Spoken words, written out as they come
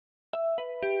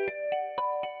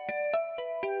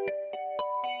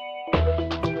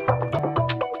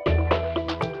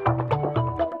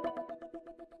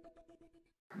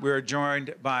we're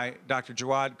joined by Dr.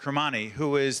 Jawad Kirmani,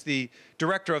 who is the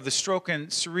director of the Stroke and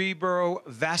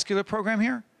Cerebrovascular Program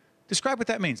here. Describe what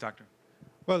that means, doctor.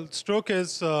 Well, stroke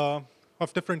is of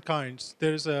different kinds.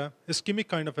 There's a ischemic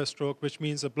kind of a stroke, which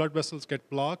means the blood vessels get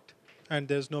blocked and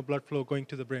there's no blood flow going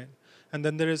to the brain. And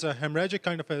then there is a hemorrhagic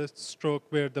kind of a stroke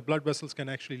where the blood vessels can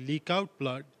actually leak out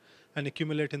blood and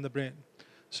accumulate in the brain.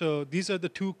 So these are the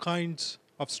two kinds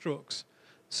of strokes.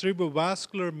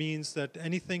 Cerebrovascular means that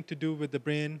anything to do with the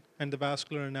brain and the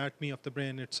vascular anatomy of the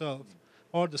brain itself,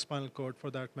 or the spinal cord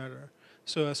for that matter.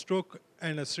 So a stroke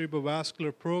and a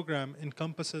cerebrovascular program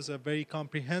encompasses a very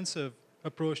comprehensive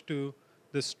approach to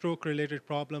the stroke-related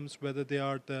problems, whether they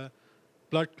are the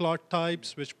blood clot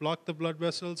types, which block the blood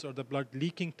vessels, or the blood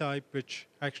leaking type, which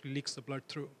actually leaks the blood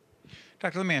through.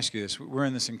 Doctor, let me ask you this. We're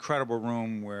in this incredible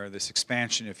room where this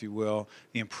expansion, if you will,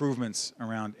 the improvements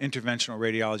around interventional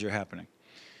radiology are happening.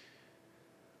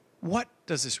 What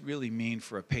does this really mean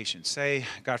for a patient? Say,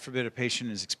 God forbid, a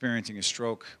patient is experiencing a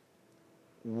stroke.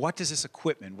 What does this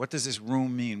equipment, what does this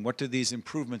room mean? What do these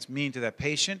improvements mean to that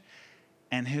patient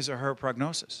and his or her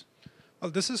prognosis? Well,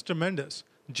 this is tremendous.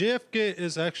 JFK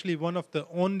is actually one of the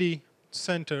only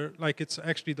center, like it's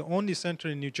actually the only center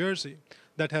in New Jersey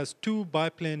that has 2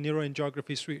 biplane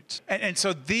neuroangiography suites. And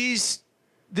so this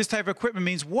type of equipment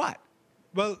means what?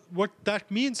 Well, what that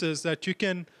means is that you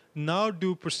can now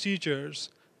do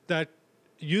procedures that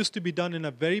used to be done in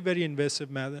a very, very invasive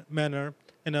manner,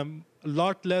 in a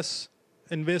lot less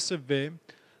invasive way,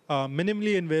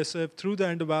 minimally invasive through the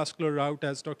endovascular route,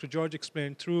 as Dr. George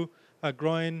explained, through a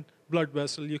groin blood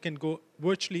vessel. You can go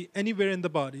virtually anywhere in the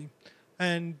body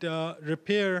and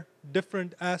repair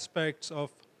different aspects of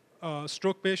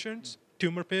stroke patients,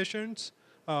 tumor patients,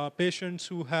 patients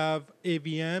who have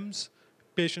AVMs,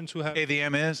 patients who have...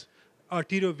 AVM is?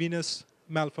 Arteriovenous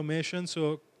malformation,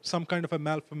 so some kind of a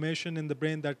malformation in the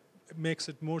brain that makes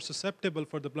it more susceptible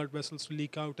for the blood vessels to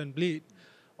leak out and bleed,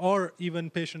 or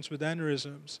even patients with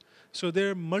aneurysms. So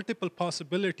there are multiple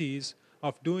possibilities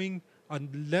of doing a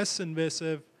less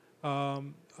invasive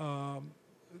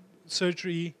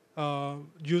surgery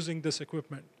using this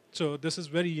equipment. So this is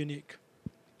very unique.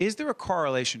 Is there a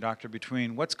correlation, doctor,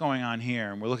 between what's going on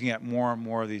here, and we're looking at more and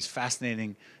more of these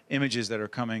fascinating images that are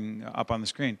coming up on the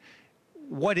screen.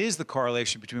 What is the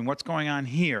correlation between what's going on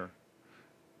here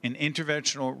in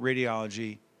interventional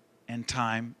radiology and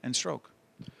time and stroke?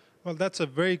 Well, that's a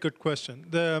very good question.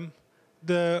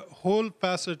 The whole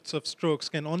facets of strokes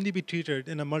can only be treated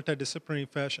in a multidisciplinary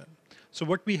fashion. So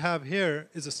what we have here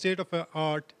is a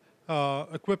state-of-the-art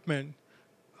equipment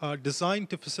designed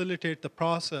to facilitate the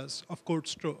process of code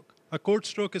stroke. A code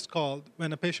stroke is called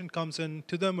when a patient comes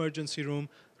into the emergency room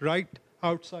right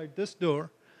outside this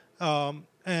door,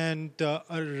 and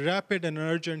a rapid and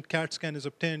urgent CAT scan is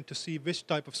obtained to see which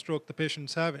type of stroke the patient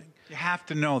is having. You have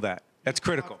to know that. That's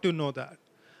critical. You have to know that.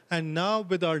 And now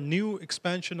with our new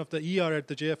expansion of the ER at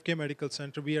the JFK Medical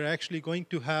Center, we are actually going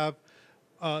to have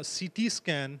a CT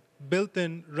scan built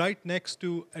in right next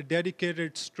to a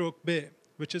dedicated stroke bay,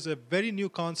 which is a very new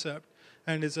concept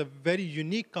and is a very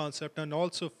unique concept, and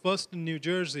also first in New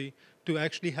Jersey to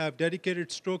actually have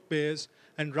dedicated stroke bays,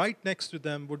 and right next to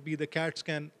them would be the CAT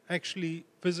scan actually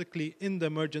physically in the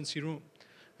emergency room.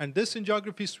 And this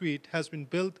angiography suite has been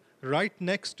built right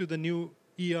next to the new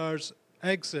ER's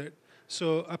exit,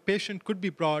 so a patient could be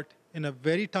brought in a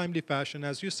very timely fashion,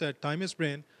 as you said, time is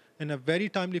brain, in a very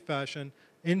timely fashion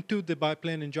into the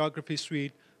biplane angiography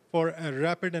suite for a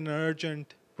rapid and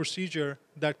urgent procedure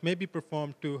that may be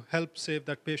performed to help save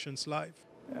that patient's life.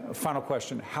 Final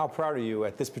question. How proud are you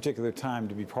at this particular time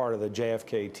to be part of the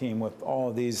JFK team with all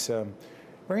of these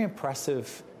very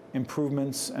impressive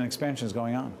improvements and expansions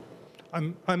going on?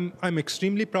 I'm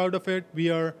extremely proud of it. We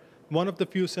are one of the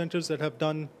few centers that have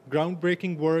done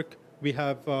groundbreaking work. We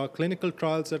have clinical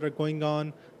trials that are going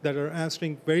on that are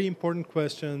answering very important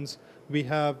questions. We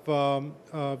have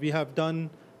done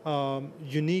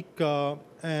unique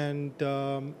and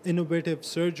innovative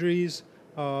surgeries,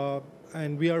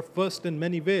 and we are first in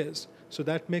many ways. So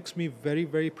that makes me very,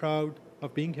 very proud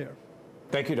of being here.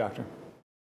 Thank you, doctor.